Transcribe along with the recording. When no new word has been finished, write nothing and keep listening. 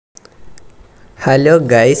Hello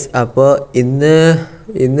guys, അപ്പോൾ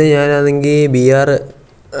ഇന്ന് ഞാനാണെങ്കിൽ BR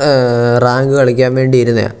റാങ്ക് കളിക്കാൻ വേണ്ടി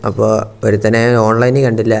ഇരുന്നതാണ്. അപ്പോൾ ഒരുത്തനെ ഓൺലൈനിൽ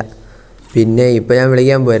കണ്ടില്ല. പിന്നെ ഇപ്പോൾ ഞാൻ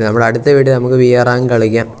വിളിക്കാൻ പോയിരുന്നു. നമ്മുടെ അടുത്ത വീഡിയോ നമുക്ക് BR റാങ്ക്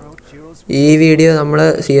കളിക്കാം. ഈ വീഡിയോ നമ്മൾ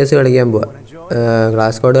CS കളിക്കാൻ പോവാം,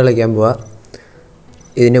 ക്ലാസ് കോഡ് കളിക്കാൻ പോവാം.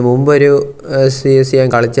 ഇതിന് മുമ്പൊരു CS ഞാൻ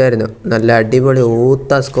കളിച്ചായിരുന്നു. നല്ല അടിപൊളി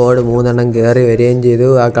ഊത്ത സ്കോഡ് 3 കയറി വരികയും ചെയ്തു,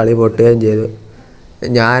 ആ കളി പൊട്ടുകയും ചെയ്തു.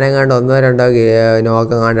 ഞാനെങ്ങാണ്ട് 1-2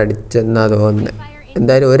 നോക്കെങ്ങാണ്ട് അടിച്ചെന്നാണ് തോന്നുന്നത്.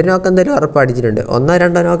 എന്തായാലും ഒരു നോക്ക് എന്തായാലും ഉറപ്പ് അടിച്ചിട്ടുണ്ട്,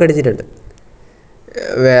 1-2 നോക്ക് അടിച്ചിട്ടുണ്ട്.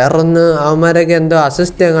 വേറൊന്ന് അവന്മാരൊക്കെ എന്തോ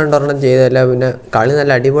അസിസ്റ്റ് എങ്ങാണ്ട് ഒരെണ്ണം ചെയ്തല്ല. പിന്നെ കളി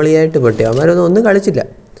നല്ല അടിപൊളിയായിട്ട് പൊട്ടി. അവന്മാരൊന്നും കളിച്ചില്ല.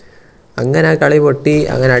 അങ്ങനെ ആ കളി പൊട്ടി.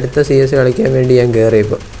 അങ്ങനെ അടുത്ത CS കളിക്കാൻ വേണ്ടി ഞാൻ കയറി.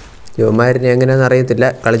 ഇപ്പോൾ യുവന്മാരിനെ എങ്ങനെയാണെന്ന് അറിയത്തില്ല,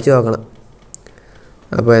 കളിച്ച് നോക്കണം.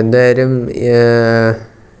 അപ്പോൾ എന്തായാലും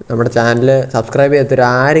നമ്മുടെ ചാനൽ സബ്സ്ക്രൈബ് ചെയ്യാത്തൊരു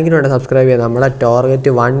ആരെങ്കിലും ഉണ്ട് സബ്സ്ക്രൈബ് ചെയ്യാം. നമ്മളെ ടാർഗറ്റ്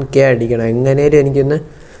 1K അടിക്കണം. എങ്ങനെയും എനിക്കൊന്ന്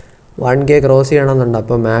 1K ക്രോസ് ചെയ്യണമെന്നുണ്ട്.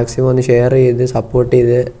 അപ്പോൾ മാക്സിമം ഒന്ന് ഷെയർ ചെയ്ത് സപ്പോർട്ട്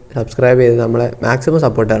ചെയ്ത് സബ്സ്ക്രൈബ് ചെയ്ത് നമ്മളെ മാക്സിമം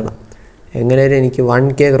സപ്പോർട്ട് തരണം. എങ്ങനെയും എനിക്ക്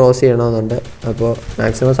 1K ക്രോസ് ചെയ്യണമെന്നുണ്ട്. അപ്പോൾ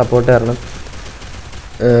മാക്സിമം സപ്പോർട്ട് തരണം.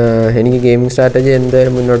 എനിക്ക് ഗെയിമിംഗ് സ്ട്രാറ്റജി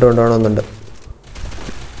എന്തായാലും മുന്നോട്ട് കൊണ്ടുപോകണമെന്നുണ്ട്.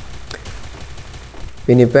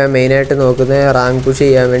 പിന്നെ ഇപ്പോൾ മെയിനായിട്ട് നോക്കുന്നത് റാങ്ക് പുഷ്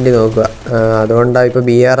ചെയ്യാൻ വേണ്ടി നോക്കുക. അതുകൊണ്ടാണ് ഇപ്പോൾ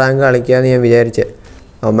BR റാങ്ക് കളിക്കാമെന്ന് ഞാൻ വിചാരിച്ചത്.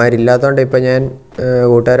 അവന്മാരില്ലാത്തതുകൊണ്ട് ഇപ്പോൾ ഞാൻ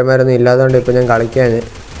കൂട്ടുകാരന്മാരൊന്നും ഇല്ലാത്തതുകൊണ്ട് ഇപ്പോൾ ഞാൻ കളിക്കാൻ.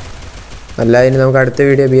 അല്ലാതെ ഇനി നമുക്ക് അടുത്ത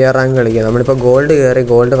വീഡിയോ BR റാങ്ക് കളിക്കാം. നമ്മളിപ്പോൾ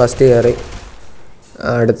ഗോൾഡ് ഫസ്റ്റ് കയറി.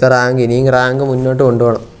 അടുത്ത റാങ്ക് ഇനിയും റാങ്ക് മുന്നോട്ട്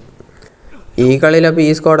കൊണ്ടുപോകണം. ഈ കളിയിലപ്പോൾ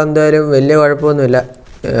ഈ സ്ക്വാഡ് എന്തായാലും വലിയ കുഴപ്പമൊന്നുമില്ല.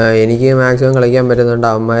 എനിക്ക് മാക്സിമം കളിക്കാൻ പറ്റുന്നുണ്ട്.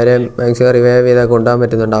 അവന്മാരെ മാക്സിമം റിവൈവ് ചെയ്താൽ കൊണ്ടുപോകാൻ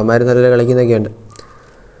പറ്റുന്നുണ്ട്. അവന്മാർ നല്ല കളിക്കുന്നൊക്കെയുണ്ട്.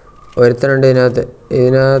 ഒരുത്തനുണ്ട്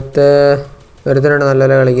ഇതിനകത്ത് ഒരുത്തനുണ്ട്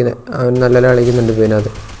നല്ല കളിക്കുന്നത്. അവൻ നല്ല കളിക്കുന്നുണ്ട്. ഇപ്പോൾ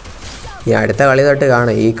ഇതിനകത്ത് ഈ അടുത്ത കളി തൊട്ട്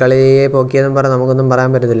കാണാം. ഈ കളിയെ പൊക്കിയെന്നും പറഞ്ഞാൽ നമുക്കൊന്നും പറയാൻ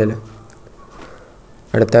പറ്റത്തില്ലല്ലോ.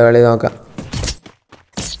 അടുത്ത കളി നോക്കാം.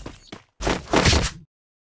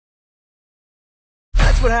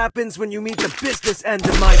 What happens when you meet the business end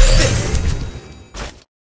of my fist?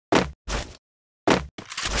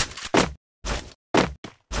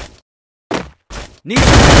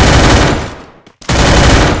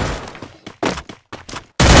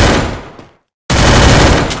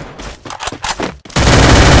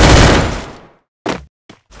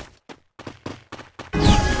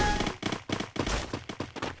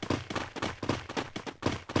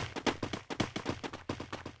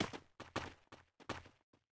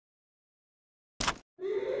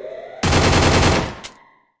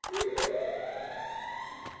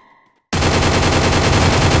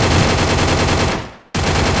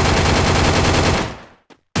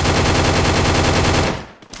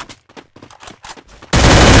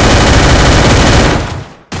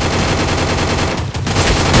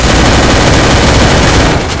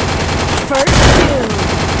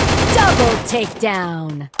 Double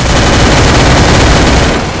takedown.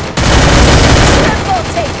 Triple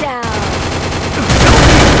takedown.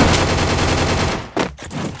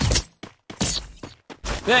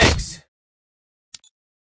 Thanks.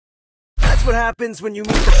 That's what happens when you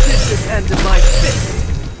meet the business end of my fist.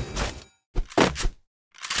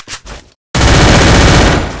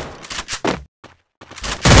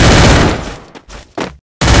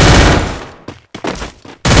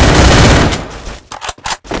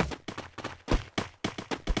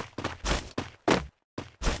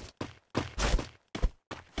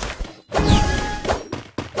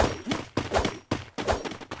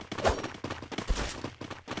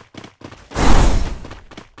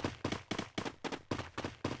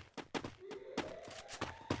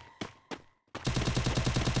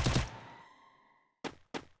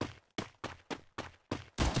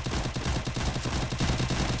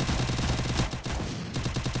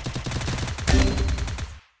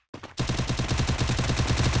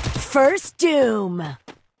 First doom.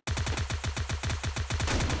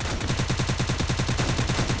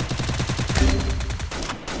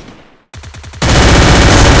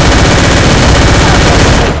 Double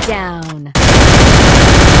takedown.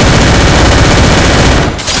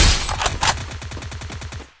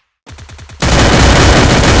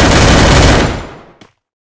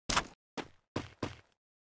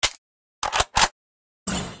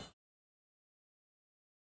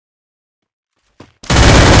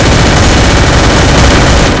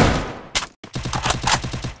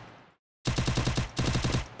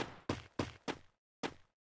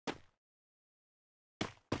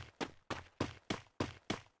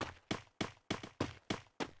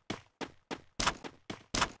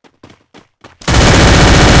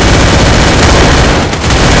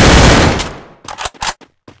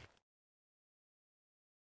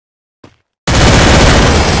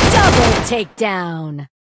 Takedown.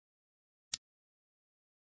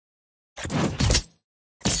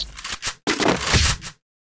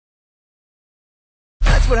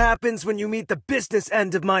 what happens when you meet the business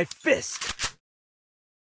end of my fist.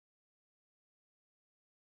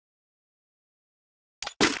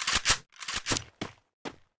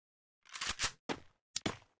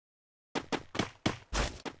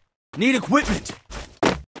 Need equipment.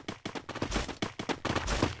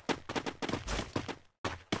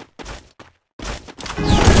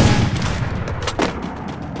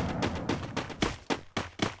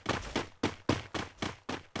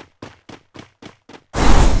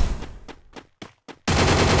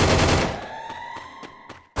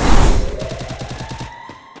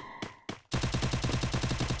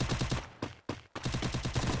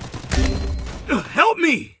 Help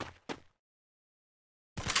me!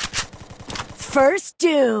 First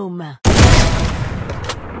doom.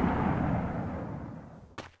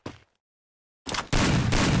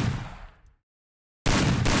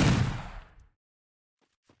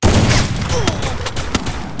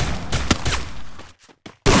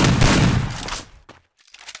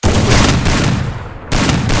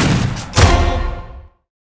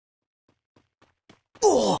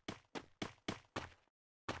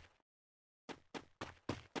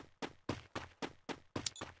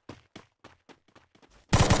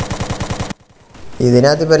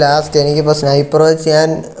 ഇതിനകത്തിപ്പോൾ last എനിക്കിപ്പോൾ sniper വെച്ച് ഞാൻ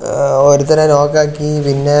ഒരുത്തനെ നോക്കാക്കി.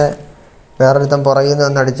 പിന്നെ വേറൊരുത്തൻ പുറകിൽ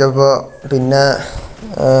നിന്ന് അടിച്ചപ്പോൾ പിന്നെ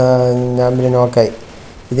ഞാൻ പിന്നെ നോക്കായി.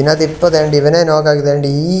 ഇതിനകത്ത് ഇപ്പോൾ തേണ്ടി ഇവനെ നോക്കാക്കി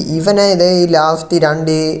തേണ്ടി ഇവനെ ഇതേ ഈ ലാസ്റ്റ്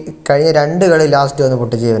കഴിഞ്ഞ 2 കളി ലാസ്റ്റ് വന്ന്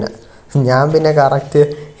പൊട്ടിച്ച് ഇവനെ. ഞാൻ പിന്നെ കറക്റ്റ്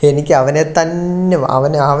എനിക്ക് അവനെ തന്നെ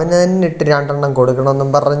ഇട്ട് 2 എണ്ണം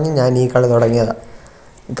കൊടുക്കണമെന്നും പറഞ്ഞ് ഞാൻ ഈ കളി തുടങ്ങിയതാണ്.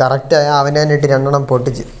 കറക്റ്റായ അവനെ തന്നെ ഇട്ട് 2 എണ്ണം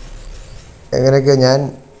പൊട്ടിച്ച്. എങ്ങനെയൊക്കെയോ ഞാൻ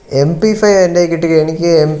MP5 എൻ്റെ കിട്ടി. എനിക്ക്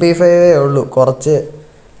MP5 ഉള്ളൂ കുറച്ച്.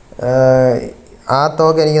 ആ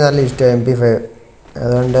തോക്ക് എനിക്ക് നല്ല ഇഷ്ടമാണ് MP5.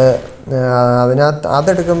 അതുകൊണ്ട്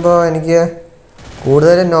അതെടുക്കുമ്പോൾ എനിക്ക്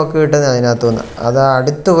കൂടുതലും നോക്ക് കിട്ടുന്നത് അതിനകത്തു നിന്ന്. അത്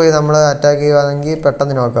അടുത്ത് പോയി നമ്മൾ അറ്റാക്ക് ചെയ്യുകയാണെങ്കിൽ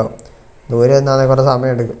പെട്ടെന്ന് നോക്കാവും. ദൂരെ നിന്നാൽ കുറേ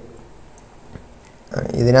സമയം എടുക്കും.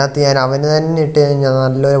 ഇതിനകത്ത് ഞാൻ അവന് തന്നെ ഇട്ട് കഴിഞ്ഞാൽ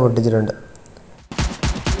നല്ലപോലെ പൊട്ടിച്ചിട്ടുണ്ട്.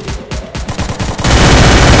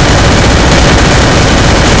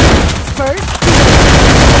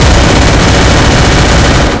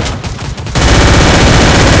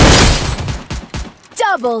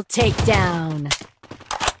 Double takedown.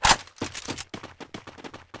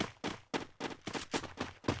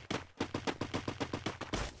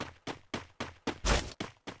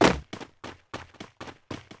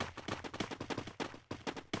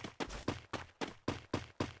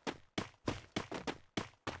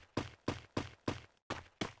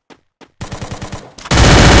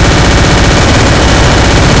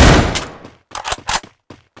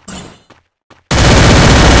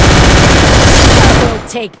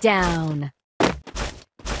 Takedown.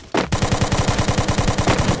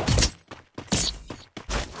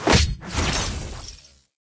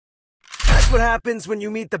 That's what happens when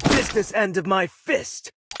you meet the business end of my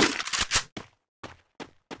fist.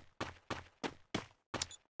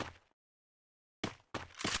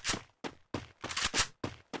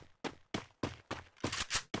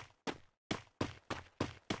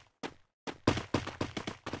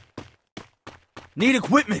 Need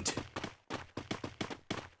equipment.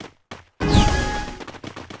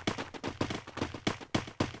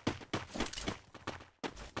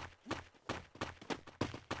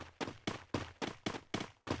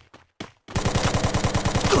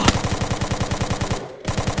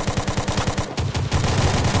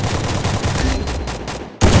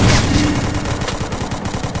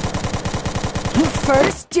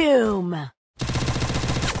 First doom.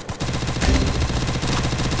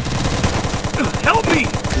 Help me!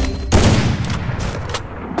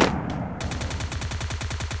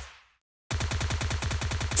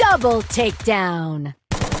 Double takedown.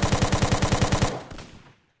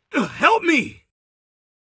 Help me!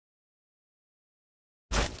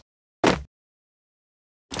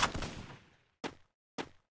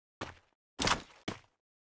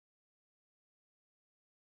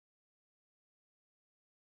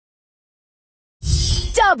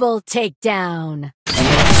 Double takedown.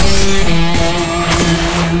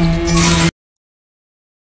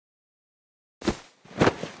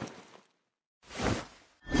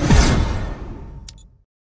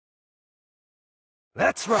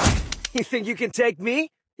 That's right. You think you can take me?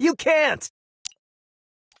 You can't.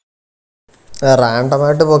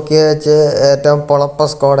 റാൻഡമായിട്ട് പൊക്കി വെച്ച് ഏറ്റവും പൊളപ്പ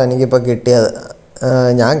squad എനിക്കിപ്പോൾ കിട്ടിയത്.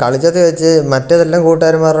 ഞാൻ കളിച്ചത് വെച്ച് മറ്റേതെല്ലാം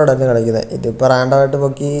കൂട്ടുകാരന്മാരോടല്ല കളിക്കുന്നത്. ഇതിപ്പോൾ റാൻഡമായിട്ട്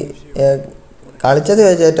പൊക്കി കളിച്ചത്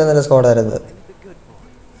വെച്ച് ഏറ്റവും നല്ല സ്കോഡായിരുന്നു.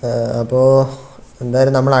 അപ്പോൾ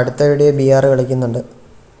എന്തായാലും നമ്മൾ അടുത്ത വീഡിയോ BR കളിക്കുന്നുണ്ട്.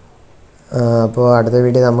 അപ്പോൾ അടുത്ത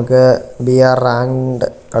വീഡിയോ നമുക്ക് BR റാങ്ക്ഡ്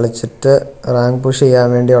കളിച്ചിട്ട് റാങ്ക് പുഷ് ചെയ്യാൻ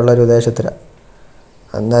വേണ്ടിയുള്ളൊരു ഉദ്ദേശത്തിലാണ്.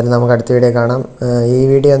 എന്തായാലും നമുക്ക് അടുത്ത വീഡിയോ കാണാം. ഈ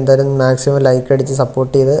വീഡിയോ എന്തായാലും മാക്സിമം ലൈക്ക് അടിച്ച്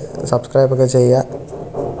സപ്പോർട്ട് ചെയ്ത് സബ്സ്ക്രൈബൊക്കെ ചെയ്യുക,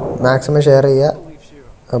 മാക്സിമം ഷെയർ ചെയ്യുക.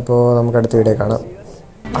 അപ്പോൾ നമുക്ക് അടുത്ത വീഡിയോ കാണാം.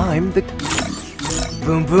 I'm the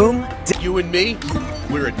boom boom. You and me,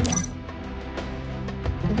 we're a